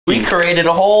We created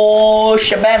a whole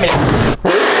shabam.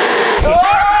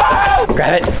 Oh!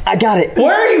 Grab it. I got it.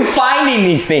 Where are you finding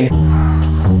these things?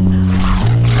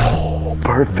 Oh,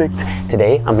 perfect.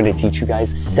 Today, I'm gonna teach you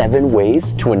guys 7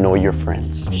 ways to annoy your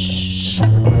friends. Shh.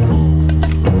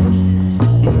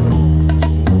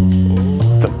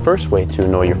 The first way to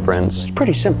annoy your friends is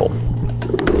pretty simple.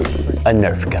 A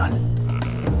Nerf gun.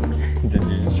 Did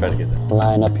you just try to get that?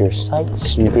 Line up your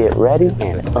sights, get ready,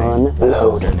 and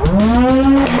unload. Chill!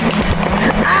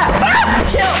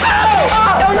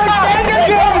 Oh, no, take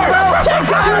cover! Take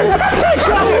cover! Take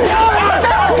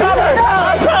cover!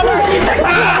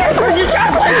 We're just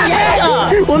trying to play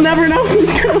Jenga! We'll never know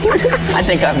who's gonna win. I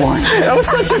think I've won. That was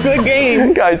such a good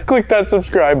game. Guys, click that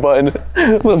subscribe button.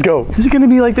 Let's go. Is it gonna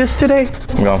be like this today?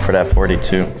 I'm going for that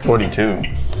 42. 42?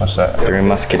 What's that? 3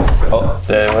 musket. Oh,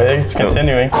 it's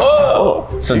continuing. Oh!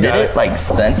 So did it like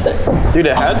sense it? Dude,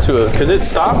 it had to have, because it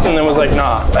stopped and then was like,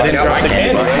 nah, I didn't drop the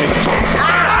candy. Stop!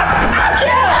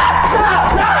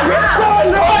 You're so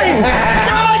annoying!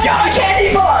 No, drop a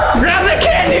candy bar! Grab the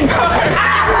candy bar!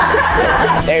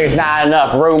 There's not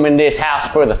enough room in this house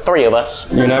for the 3 of us.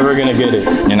 You're never gonna get it.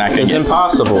 You're not gonna. It's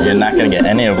impossible. You're not gonna get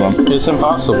any of them. It's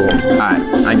impossible. Alright,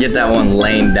 I get that one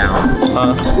laying down.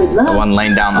 Huh? The one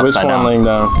laying down upside down. Which one laying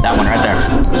down? That one right there.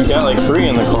 You got like 3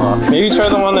 in the claw. Maybe try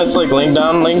the one that's like laying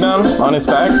down on its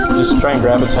back. Just try and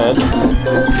grab its head.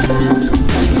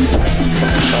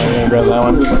 I'm gonna grab that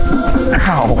one.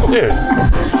 Ow, dude.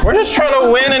 We're just trying to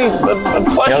win in a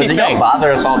plushy thing. Don't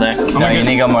bother us all day. No, you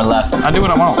need to go more left. I do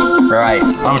what I want. Right.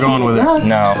 I'm going with it.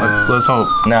 No. Let's hope.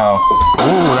 No.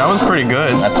 Ooh, that was pretty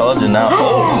good. I told you no. You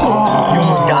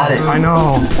almost got it. I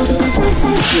know.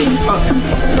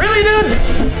 Really, dude?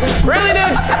 Really,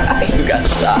 dude? You got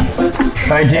shot.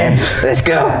 All right, James. Let's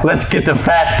go. Let's get the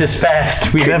fastest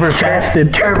fast we've ever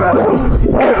fasted. Turbo.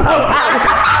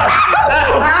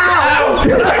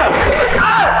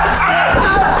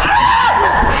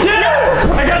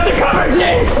 I got the cover,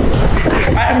 James.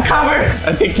 I have cover.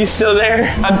 I think he's still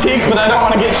there. I'm peaked, but I don't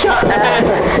want to get shot in the head.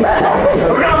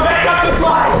 We're going back up the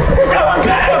slide. We're going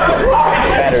back up the slide.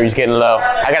 Battery's getting low.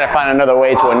 I gotta find another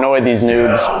way to annoy these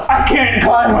noobs. I can't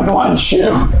climb with one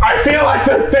shoe. I feel like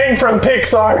the thing from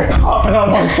Pixar hopping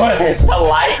on one foot. The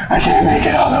light. I can't make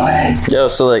it all the way. Yo,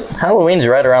 so like Halloween's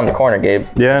right around the corner, Gabe.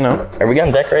 Yeah, I know. Are we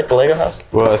gonna decorate the Lego house?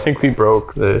 Well, I think we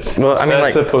broke this. Well, I mean,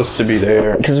 that's like, supposed to be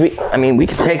there. Because we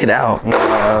could take it out.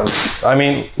 I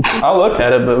mean, I'll look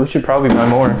at it, but we should probably buy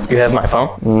more. You have my phone?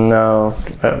 No,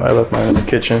 I left mine in the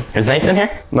kitchen. Is Nathan here?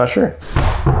 I'm not sure.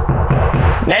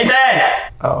 Nathan!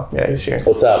 Oh, yeah, he's here.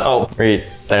 What's up? Oh, were you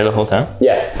there the whole time?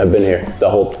 Yeah, I've been here the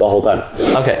whole time.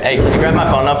 Okay, hey, can you grab my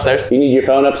phone upstairs? You need your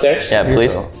phone upstairs? Yeah,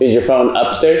 please. Is your phone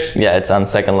upstairs? Yeah, it's on the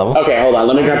 2nd level. Okay, hold on.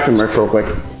 Let me grab some merch real quick.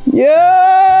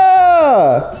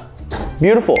 Yeah!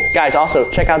 Beautiful. Guys, also,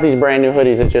 check out these brand new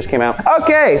hoodies that just came out.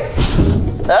 Okay.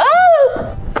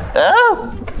 Oh!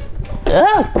 Oh!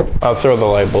 Oh! I'll throw the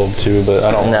light bulb too, but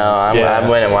I don't. No, I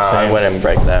wouldn't. Wow, I wouldn't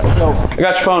break that. I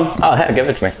got your phone. Oh, hey, give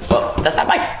it to me. Well, that's not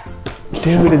my.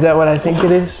 Dude, is that what I think it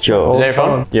is? Joe, Is that your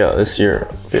phone? Yo, this is your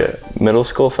middle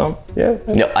school phone? Yeah.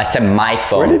 No, I said my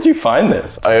phone. Where did you find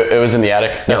this? It was in the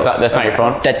attic. That's not your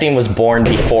phone? That thing was born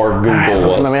before Google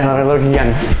was. Let me look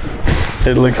again.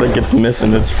 It looks like it's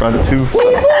missing its front tooth.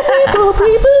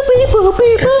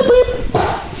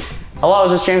 Hello,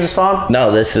 is this James's phone?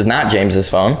 No, this is not James's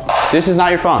phone. This is not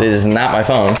your phone? This is not my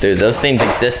phone. Dude, those things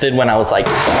existed when I was like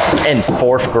in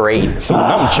 4th grade. Some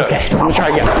nunchucks. Okay, I'm gonna try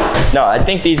again. No, I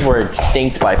think these were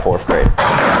extinct by 4th grade.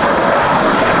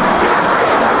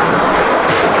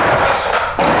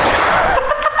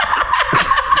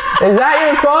 Is that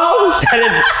your phone? That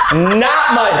is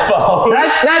not my phone.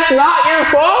 That's not your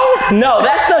phone? No,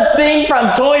 that's the thing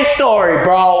from Toy Story,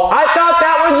 bro. I thought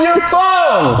that was your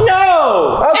phone.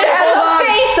 No! Okay, it has hold a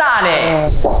face on it!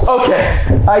 Okay,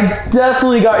 I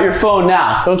definitely got your phone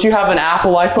now. Don't you have an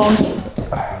Apple iPhone?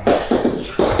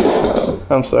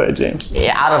 I'm sorry, James.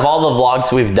 Yeah, out of all the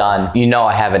vlogs we've done, you know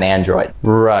I have an Android.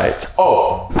 Right.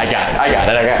 Oh, I got it.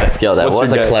 Yo, that What's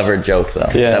was your a guess? clever joke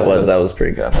though. Yeah, that was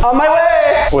pretty good. On my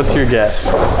way! What's your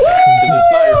guess? 'Cause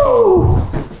it's not your phone.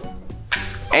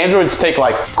 Androids take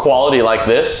like quality like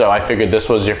this, so I figured this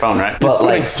was your phone, right? But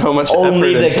like so much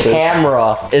only effort the into this.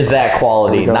 camera is that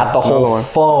quality, not the whole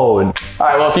phone. All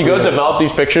right, well, if you go develop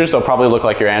these pictures, they'll probably look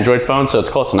like your Android phone, so it's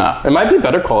close enough. It might be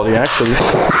better quality, actually.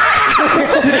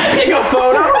 Did I take a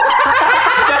photo?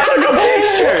 That took a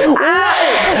picture.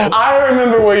 Right. I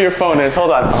remember where your phone is.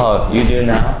 Hold on. Oh, you do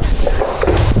now?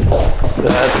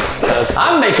 That's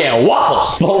I'm making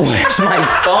waffles. But where's my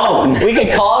phone? We could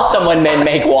call someone and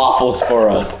make waffles for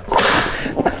us.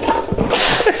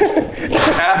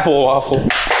 apple waffle.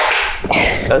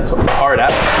 That's hard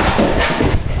out.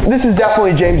 This is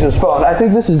definitely James's phone. I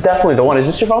think this is definitely the one. Is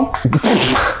this your phone?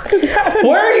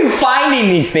 Where are you finding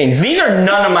these things? These are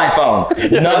none of my phone.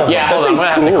 None of Yeah, hold on. I'm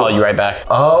gonna have to call you right back.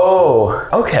 Oh,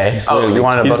 okay. Oh, you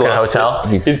want to book a hotel?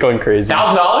 He's going crazy.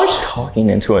 $1,000?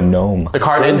 Talking into a gnome. The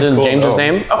card ends in James's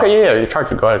name? Okay, yeah, you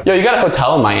charge it. Go ahead. Yo, you got a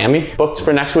hotel in Miami booked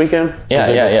for next weekend?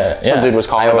 Yeah. Some dude was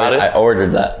calling about it? I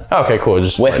ordered that. Okay, cool.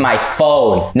 Just With my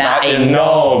phone, not a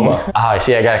gnome. I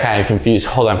see. I got kind of confused.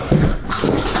 Hold on.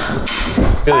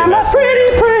 Really I'm a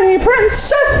pretty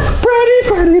princess.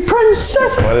 Pretty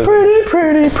princess. What is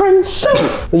pretty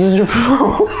princess. This is your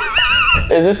phone.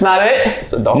 Is this not it?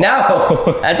 It's a doll.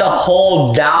 No, that's a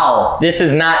whole doll. This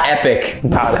is not epic.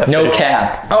 Not epic. No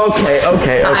cap. Okay.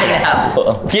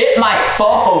 Pineapple. Get my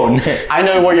phone. I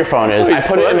know where your phone is. Oh, I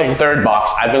put it in the sweating. third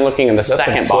box. I've been looking in the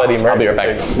second box. I'll be right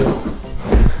back.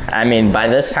 I mean, by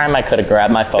this time I could have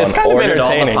grabbed my phone, It's kind of ordered all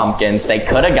the entertaining. pumpkins. They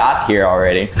could have got here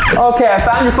already. Okay, I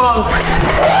found your phone.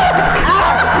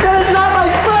 That is not my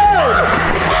phone!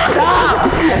 Stop!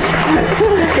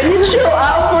 Can you chill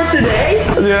out for today?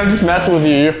 Dude, I'm just messing with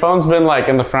you. Your phone's been like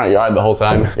in the front yard the whole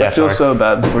time. Yeah, I feel so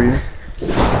bad for you.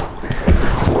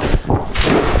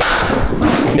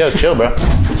 Yo, chill, bro.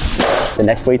 The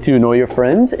next way to annoy your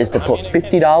friends is to put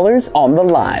 $50 on the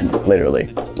line.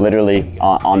 Literally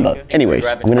on the. Anyways,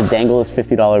 I'm gonna dangle this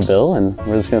 $50 bill and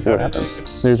we're just gonna see what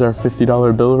happens. There's our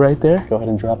 $50 bill right there. Go ahead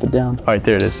and drop it down. All right,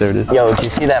 there it is. Yo, did you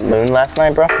see that moon last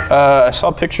night, bro? I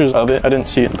saw pictures of it. I didn't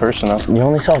see it in person though. You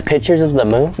only saw pictures of the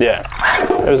moon? Yeah.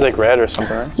 It was like red or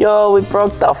something, right? Yo, we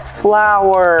broke the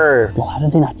flower. Well, how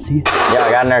did they not see it? Yeah,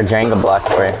 I got an Jenga block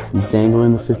for you. I'm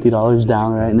dangling the $50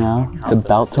 down right now. It's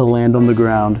about to land on the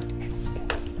ground.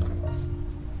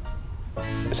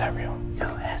 Is that real? Yo,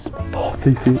 ask me. Oh,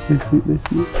 they see it.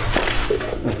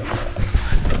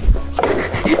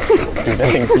 Dude,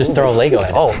 I think Just throw a Lego at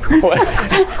it. Oh.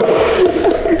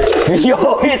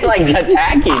 Yo, it's like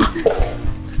attacking.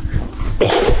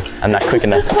 I'm not quick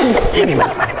enough.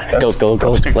 Go.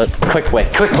 Quick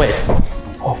ways.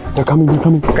 Oh, they're coming.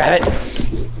 Grab it.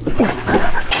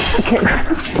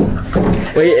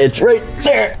 Wait, it's right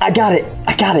there. I got it.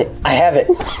 I have it.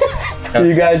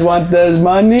 You guys want the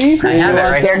money? I have it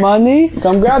right here. Money?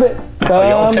 Come grab it.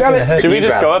 Come grab it. Should we You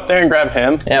just grab go it. up there and grab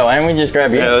him? Yeah, why don't we just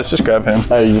grab you? Yeah, let's just grab him.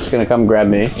 Oh, you're just gonna come grab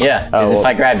me? Yeah, 'cause Oh, well. if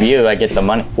I grab you, I get the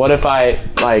money. What if I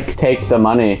like take the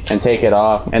money and take it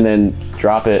off and then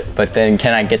drop it? But then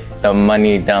can I get the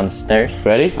money downstairs?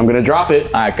 Ready? I'm gonna drop it.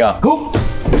 All right, go. Hoop.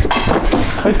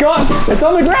 It's gone. It's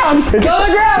on the ground.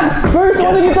 First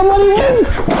one to get the money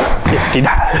wins.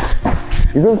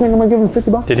 You really think I'm gonna give him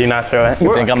 $50? Did he not throw it?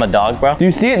 You think I'm a dog, bro? Do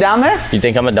you see it down there? You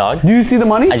think I'm a dog? Do you see the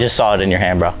money? I just saw it in your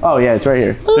hand, bro. Oh yeah, it's right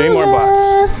here. 3 more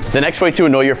blocks. The next way to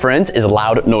annoy your friends is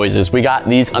loud noises. We got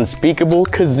these Unspeakable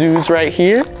kazoos right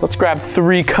here. Let's grab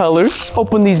 3 colors.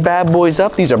 Open these bad boys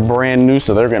up. These are brand new,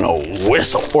 so they're gonna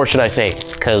whistle. Or should I say,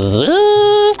 kazoo?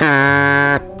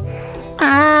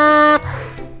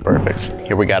 Perfect.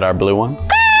 Here we got our blue one.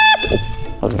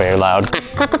 That was very loud.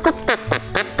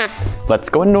 Let's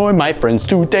go annoy my friends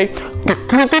today.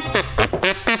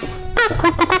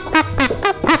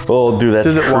 Oh, dude, that's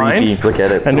Does it creepy. whine? Look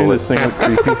at it. I knew Pull this it. thing looked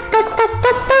creepy.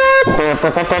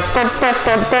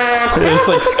 It's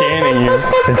like scanning you.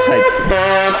 It's like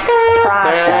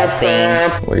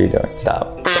processing. What are you doing?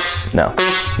 Stop. No.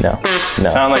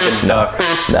 Sound like a duck.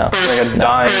 No. Like a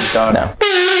dying duck. No.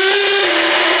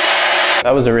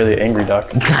 That was a really angry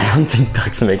duck. I don't think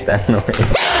ducks make that noise.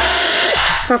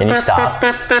 Can you stop?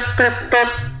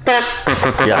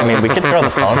 Yeah, I mean, we could throw the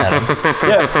phone at him.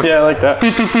 Yeah, I like that.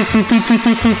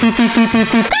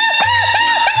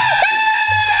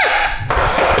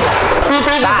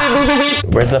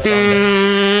 Where'd the phone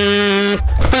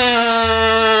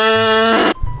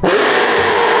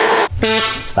go?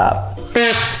 Stop.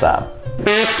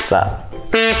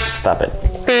 Stop it.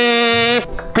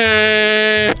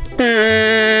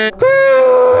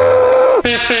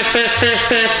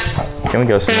 Can we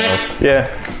go somewhere else? Yeah.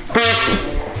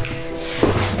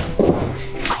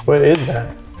 What is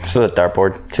that? This is a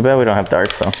dartboard. Too bad we don't have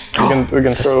darts, though. We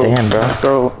can It's a throw. stand, bro.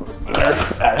 Throw.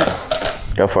 At it.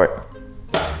 Go for it.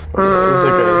 It's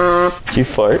like a, Do you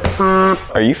fart?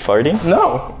 Are you farting?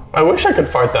 no. I wish I could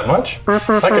fart that much. If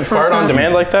I could fart on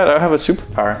demand like that, I would have a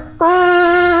superpower.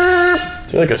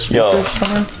 Is there like a speaker Yo.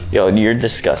 somewhere? Yo, you're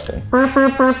disgusting. Dude,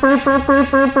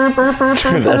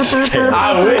 that's terrible.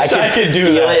 I wish I could do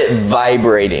Feel that. it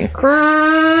vibrating. It's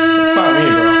not me,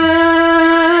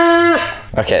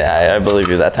 bro. Okay, I believe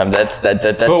you that time. That's But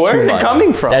where too is it much.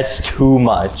 coming from? That's too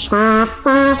much.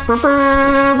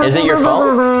 Is it your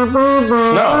phone?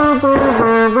 No.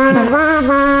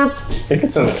 think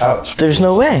it's in the couch. There's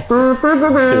no way. Dude,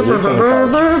 it's in the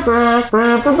couch.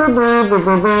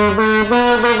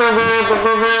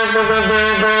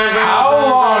 How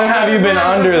long have you been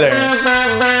under there?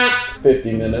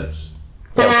 50 minutes.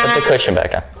 Yo, put the cushion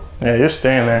back on. Yeah, you're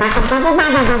staying there.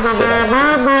 Sit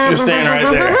down. You're staying right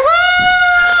there.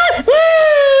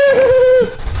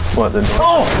 What the?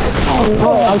 Oh,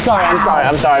 I'm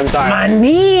sorry. My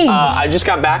knee. I just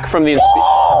got back from the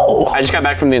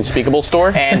Unspeakable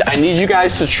store, and I need you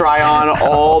guys to try on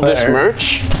all this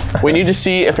merch. We need to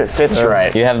see if it fits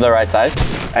right. You have the right size?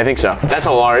 I think so. That's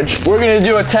a large. We're gonna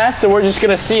do a test, and we're just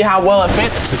gonna see how well it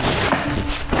fits.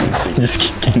 Just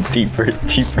keep getting deeper and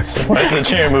deeper. Why is the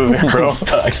chair moving, bro? I'm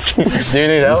stuck. Do you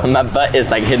need help? My butt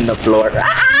is like hitting the floor.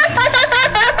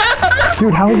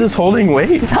 Dude, how is this holding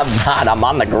weight? I'm not. I'm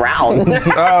on the ground.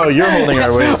 Oh, you're holding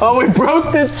our weight. Oh, we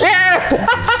broke the chair!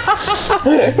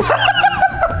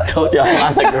 Told you I'm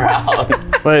on the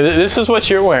ground. Wait, this is what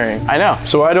you're wearing. I know.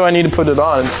 So why do I need to put it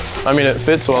on? I mean, it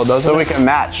fits well, doesn't So it? we can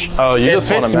match. Oh, you it just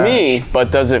want fits to match. me,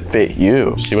 but does it fit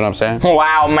you? See what I'm saying?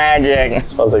 Wow, magic. It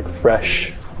smells like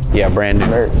fresh. Yeah, brand new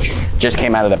merch. Just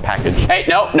came out of the package. Hey,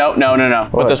 no.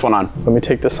 Put this one on. Let me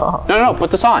take this off. No,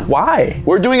 put this on. Why?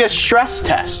 We're doing a stress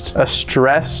test. A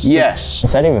stress? Yes.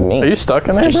 What's that even mean? Are you stuck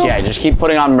in there, bro? Yeah, just keep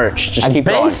putting on merch. Just I've keep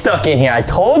been going. stuck in here. I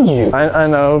told you. I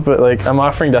know, but like, I'm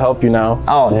offering to help you now.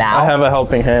 Oh, now? I have a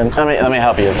helping hand. Let me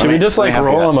help you. Should we just like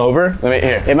roll him over? Let me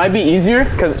here. It might be easier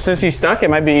because since he's stuck, it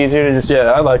might be easier to just.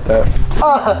 Yeah, I like that.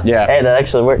 Yeah. Hey, that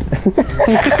actually worked.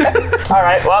 All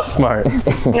right. Well, Smart.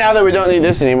 now that we don't need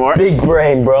this anymore. Big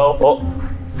brain, bro. Oh,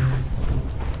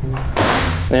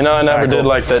 You know, I never did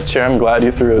like that chair. I'm glad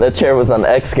you threw it. that chair was on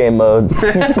X game mode.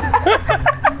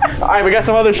 All right, we got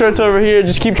some other shirts over here.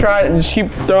 Just keep trying. Just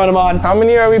keep throwing them on. How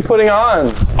many are we putting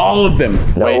on? All of them.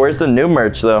 No, Wait. where's the new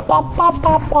merch though?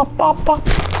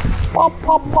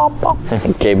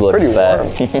 Gabe looks Pretty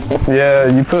fat. Yeah,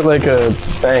 you put like a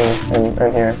thing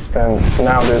in here, and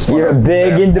now there's one. You're a up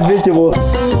big there. individual.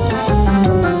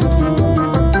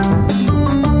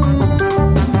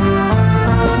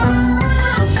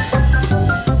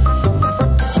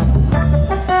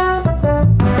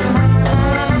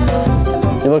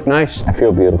 You look nice. I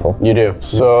feel beautiful. You do.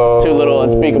 So Two little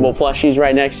Unspeakable plushies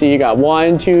right next to you. You got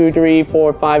 1, 2, 3,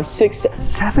 4, 5, 6,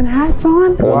 7 hats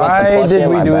on. why did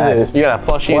we do this? You got a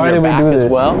plushie Why in did your we back do as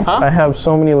this? well. Huh? I have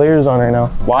so many layers on right now.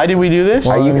 Why did we do this?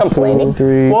 Are you 1, 2, complaining?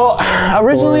 3. Well,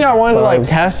 originally I wanted to like 5,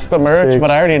 test the merch, 6.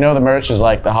 but I already know the merch is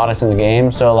like the hottest in the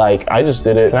game. So like I just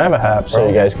did it Can I have a hat, so bro?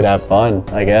 you guys could have fun,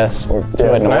 I guess, or to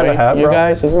Yeah, can I have annoy a hat, you bro?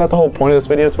 guys. Isn't that the whole point of this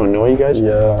video, to annoy you guys?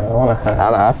 Yeah, I want a hat. I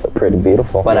don't know, I feel pretty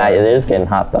beautiful. But it is getting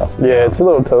hot though. Yeah, it's a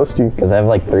little toasty. Because I have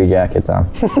like 3 jackets on.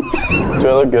 Do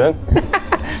I look good?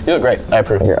 You look great. I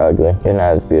approve. You're ugly. You're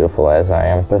not as beautiful as I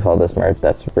am. With all this merch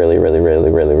that's really, really,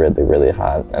 really, really, really, really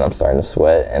hot. And I'm starting to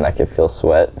sweat and I can feel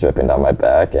sweat dripping down my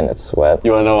back and it's sweat.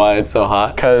 You wanna know why it's so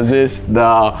hot? Cause it's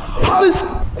the hottest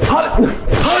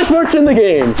merch in the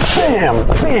game. Bam,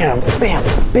 bam, bam,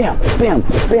 bam, bam,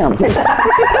 bam.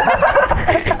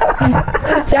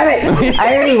 Damn it!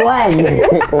 I already won.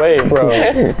 Wait, bro.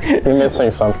 You're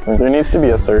missing something. There needs to be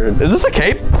a third. Is this a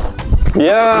cape?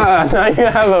 Yeah, now you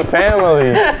have a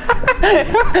family.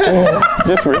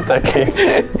 Just rip that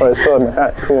cape. Oh, I still have my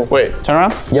hat. Cool. Wait, turn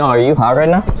around. Yo, are you hot right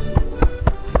now?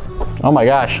 Oh my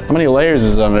gosh, how many layers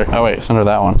is under? Oh wait, it's under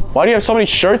that one. Why do you have so many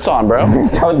shirts on, bro?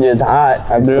 Told you it's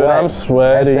hot. Dude, I'm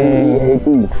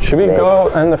sweating. Should we go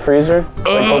in the freezer? Like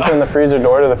open the freezer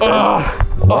door to the fridge?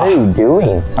 What are you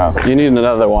doing? Oh. You need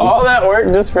another one. All that work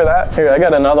just for that? Here, I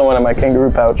got another one in my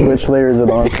kangaroo pouch. Which layer is it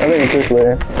on? I think it's this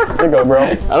layer. Here you go, bro.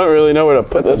 I don't really know where to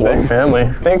put This this big one. family.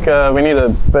 I think we need a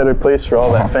better place for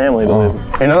all that family to live.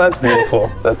 You know, that's beautiful.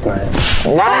 That's nice.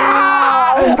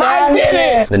 I did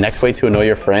it! The next way to annoy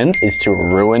your friends is to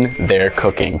ruin their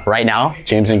cooking. Right now,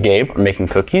 James and Gabe are making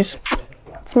cookies.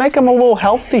 Let's make them a little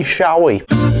healthy, shall we?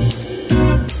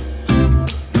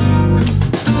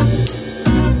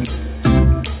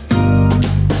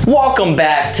 Welcome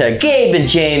back to Gabe and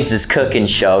James's cooking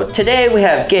show. Today we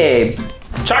have Gabe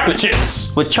Chocolate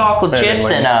chips. with chocolate chips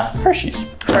and a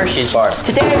Hershey's. Hershey's bar.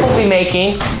 Today we'll be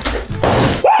making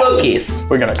cookies.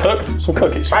 We're gonna cook some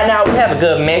cookies. Right now we have a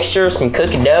good mixture, some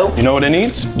cookie dough. You know what it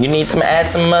needs? You need add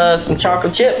some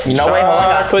chocolate chips. You know what? Hold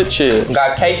on. Chocolate chips.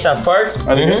 Got to taste them first.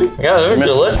 Are they good? Yeah, they're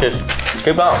Missed- delicious.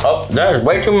 Keep on. Oh, that is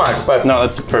way too much. But No,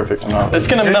 that's perfect. No. It's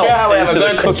gonna you melt see how we have a into the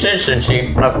good cookie.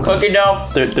 consistency of cookie dough.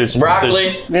 There's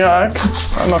broccoli. Yeah,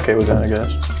 I'm okay with that, I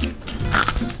guess.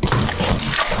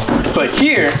 But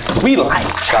here, we like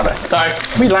chocolate. Sorry,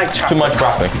 we like Too chocolate. much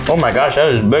broccoli. Oh my gosh, that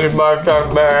is the biggest bar of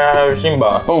chocolate bar I've ever seen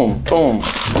bar. Boom, boom,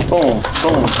 boom,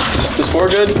 boom. Is 4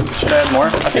 good? Should I add more? I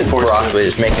think 4 Broccoli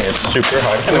is making it super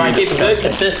hard. You want to keep good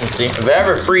consistency. If it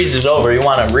ever freezes over, you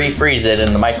want to refreeze it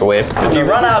in the microwave. If you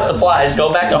run out of supplies,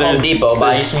 go back to Home Depot,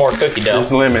 buy you some more cookie dough.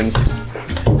 There's lemons.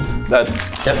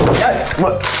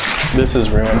 What? This is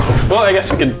ruined. Well, I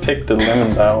guess we could pick the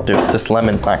lemons out. Dude, this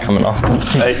lemon's not coming off.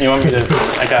 You want me to?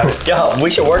 I got it. Yo, we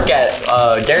should work at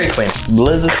Dairy Queen.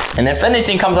 Blizzard. And if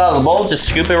anything comes out of the bowl, just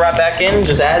scoop it right back in,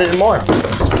 just add it more.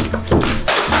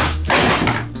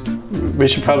 We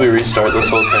should probably restart this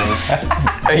whole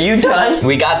thing. Are you done?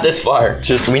 We got this far.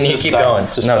 We need to keep going.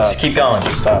 Just keep going.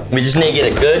 Just stop. We just need to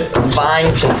get a good, fine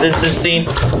consistency,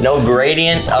 no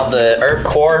gradient of the earth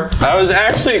core. I was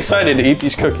actually excited to eat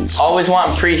these cookies. Always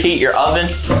want to preheat your oven.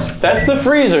 That's the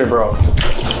freezer, bro.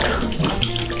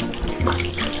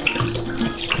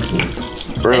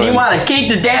 And you want to keep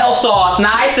the Dale sauce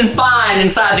nice and fine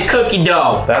inside the cookie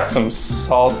dough. That's some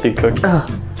salty cookies.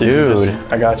 Dude.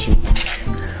 I got you.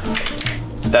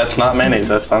 That's not mayonnaise,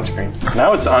 that's sunscreen.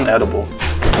 Now it's unedible.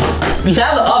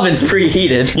 Now the oven's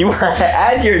preheated. You want to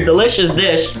add your delicious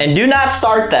dish and do not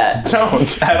start that.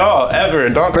 Don't at all, ever.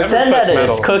 Don't Pretend ever that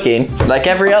it's cooking like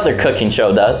every other cooking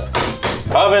show does.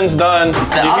 Oven's done.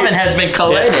 The oven has been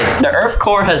collated. Yeah. The earth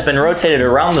core has been rotated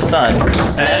around the sun.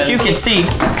 And as you can see,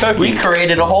 we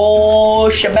created a whole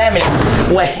shabam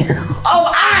of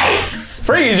ice.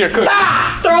 Freeze your cookies.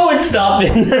 Stop throwing stuff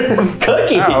in the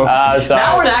cookies. Sorry.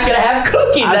 Now we're not gonna have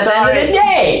cookies at the end of the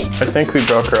day. I think we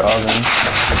broke our oven.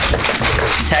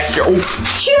 Texture. Oh,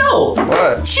 chill.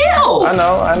 What? Chill.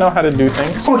 I know how to do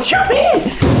things. What you mean?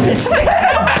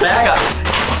 Back up.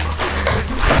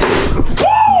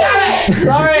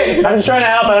 Sorry. I'm just trying to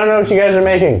help. I don't know what you guys are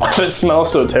making. It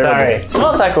smells so terrible. Sorry. It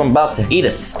smells like I'm about to eat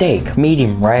a steak,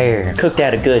 medium rare, cooked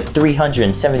at a good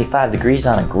 375 degrees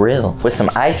on a grill with some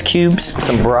ice cubes,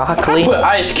 some broccoli. I put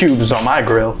ice cubes on my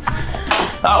grill.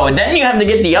 Oh, and then you have to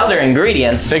get the other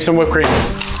ingredients. Take some whipped cream.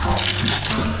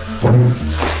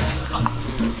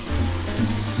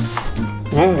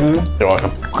 You're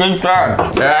welcome. Good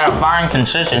job. They had a fine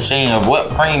consistency of whipped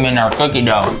cream in our cookie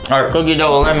dough. Our cookie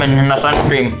dough, lemon, and the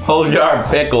sunscreen, whole jar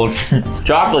of pickles,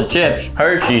 chocolate chips,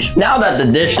 Hershey's. Now that the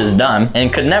dish is done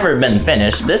and could never have been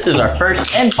finished, this is our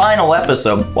first and final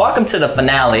episode. Welcome to the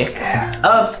finale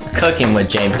of Cooking with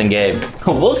James and Gabe.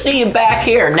 We'll see you back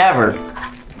here, never.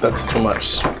 That's too much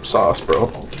sauce,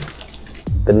 bro.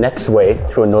 The next way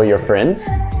to annoy your friends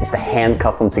is to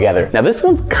handcuff them together. Now this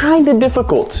one's kind of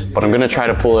difficult, but I'm gonna try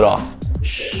to pull it off.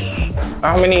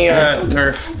 How many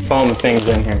Nerf foam things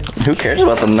in here? Who cares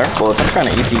about the Nerf bullets? I'm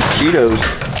trying to eat these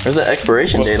Cheetos. There's the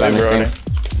expiration date on these things.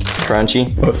 Crunchy.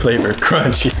 What flavor?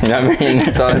 Crunchy. You know what I mean?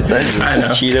 That's all it says. I know.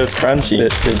 Cheetos crunchy.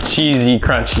 The cheesy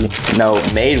crunchy. No,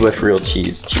 made with real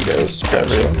cheese. Cheetos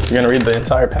crunchy. You're gonna read the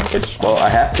entire package? Well, I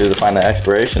have to find the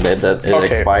expiration date that it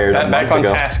expired a month back on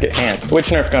ago. task at hand. Which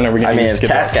Nerf gun are we gonna use? I mean, it's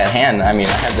task at hand. I mean,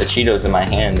 I had the Cheetos in my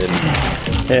hand. And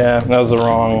yeah, that was the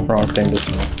wrong thing to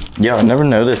say. yo, I never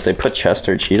noticed they put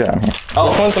Chester Cheetah on here. Oh,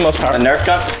 which one's the most powerful? The Nerf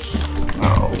gun?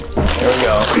 Oh, here we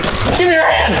go. Give me your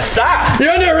hand! Stop!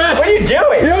 You're under arrest! What are you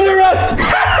doing? You're under arrest!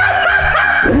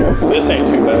 This ain't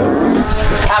too bad.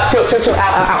 Ow, chill. Ow.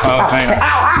 Oh, hang on.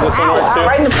 Ow, This one work too?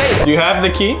 right in the face. Do you have the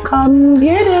key? Come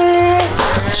get it.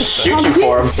 Just shoot you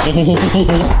for him.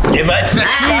 Give us the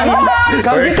key.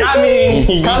 Come get the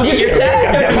key. Come get your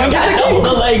dad. You got double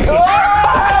the legs.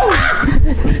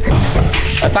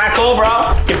 That's not cool,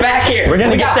 bro. Get back here. We're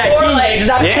gonna get that 4 legs,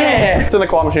 not 2. It's in the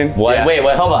claw machine. What? Yeah. Wait,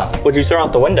 hold on. What'd you throw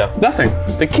out the window? Nothing.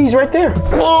 The key's right there.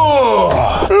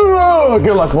 Oh,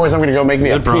 good luck, boys. I'm gonna go make me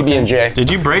a PB&J.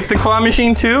 Did you break the claw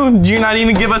machine too? Did you not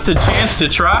even give us a chance to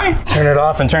try? Turn it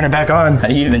off and turn it back on. How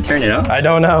do you even turn it on? I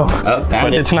don't know. Oh,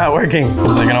 But it's not working. Is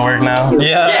it gonna work now?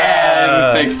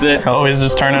 Yeah, we fixed it. Always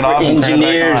just turn it off and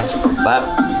Engineers. turn it back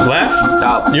Left. on. Left?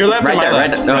 Top. Your left right or my there,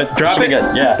 left? right there. No, Drop should it? be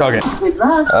good. Yeah. Okay.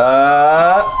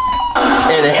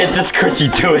 And it hit this Chrissy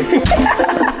to it.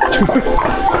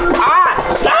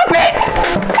 Stop it!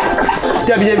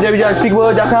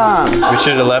 www.unspeakable.com. We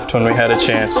should have left when we had a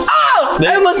chance. Oh!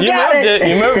 I almost got it.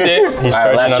 You moved it. He's All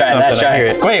right, charging let's up try, something. let's try. I hear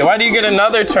it. Wait, why do you get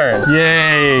another turn?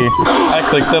 Yay. I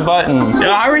clicked the button.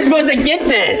 How are we supposed to get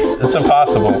this? It's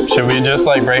impossible. Should we just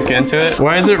like break into it?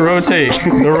 Why does it rotate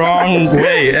the wrong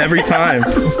way every time?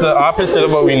 It's the opposite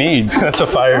of what we need. That's a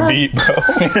fire beat, bro.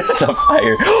 It's a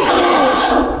fire.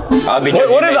 All because What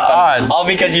you are made the fun- odds? All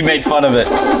because you made fun of it.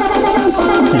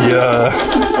 Yeah.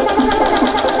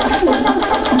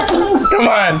 Come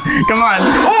on.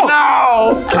 Oh!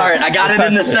 No! All right, I got it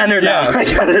in the center now. Yeah. I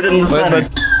got it in the center.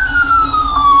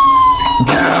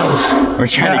 No. We're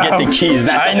trying to get the keys,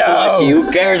 not I the know. plushie.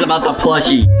 Who cares about the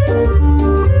plushie?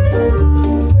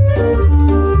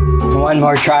 One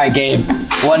more try, Gabe.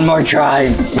 One more try.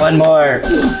 One more.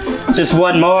 Just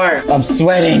one more. I'm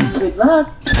sweating.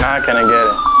 Not gonna get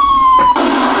it.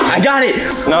 I got it.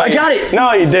 No, I got it.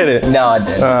 No, you didn't. No, I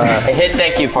didn't. Hit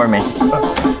thank you for me.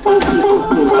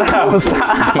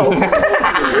 Stop.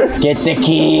 Get the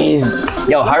keys.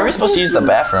 Yo, how are we supposed to use the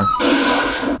bathroom?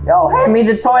 Yo, hand me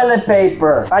the toilet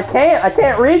paper. I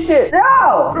can't reach it.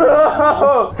 No!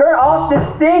 Turn off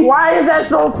the sink. Why is that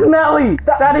so smelly?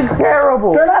 That is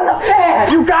terrible. Turn on the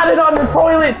fan. You got it on the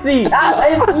toilet seat.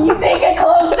 You think it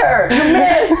closer. You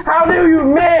missed. How do you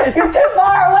miss? You're too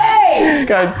far away.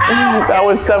 Guys, that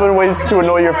was 7 ways to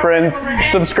annoy your friends.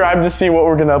 Subscribe to see what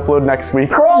we're gonna upload next week.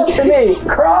 Crawl to me.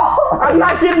 Crawl. I'm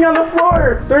not getting on the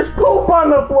floor. There's poop on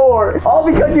the floor. All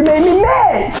because you made me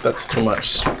mad. That's too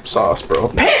much sauce, bro.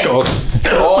 Pickles.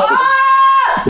 Ah!